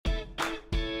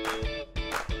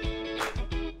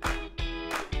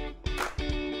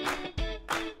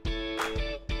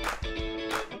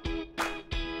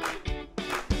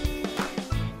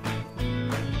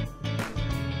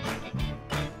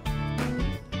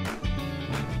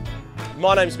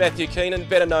My name's Matthew Keenan,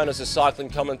 better known as a cycling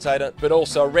commentator, but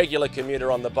also a regular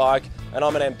commuter on the bike, and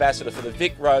I'm an ambassador for the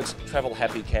Vic Roads Travel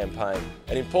Happy campaign,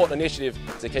 an important initiative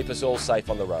to keep us all safe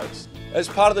on the roads. As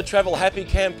part of the Travel Happy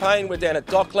campaign, we're down at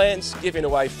Docklands, giving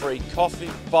away free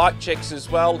coffee, bike checks as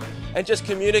well, and just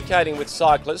communicating with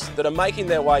cyclists that are making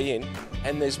their way in,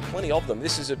 and there's plenty of them.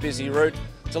 This is a busy route,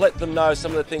 to let them know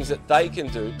some of the things that they can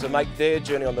do to make their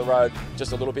journey on the road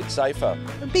just a little bit safer.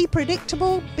 Be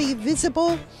predictable, be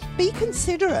visible, be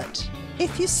considerate.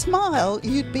 If you smile,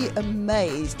 you'd be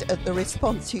amazed at the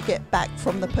response you get back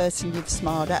from the person you've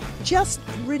smiled at. Just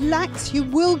relax, you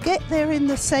will get there in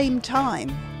the same time.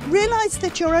 Realise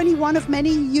that you're only one of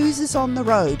many users on the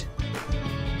road.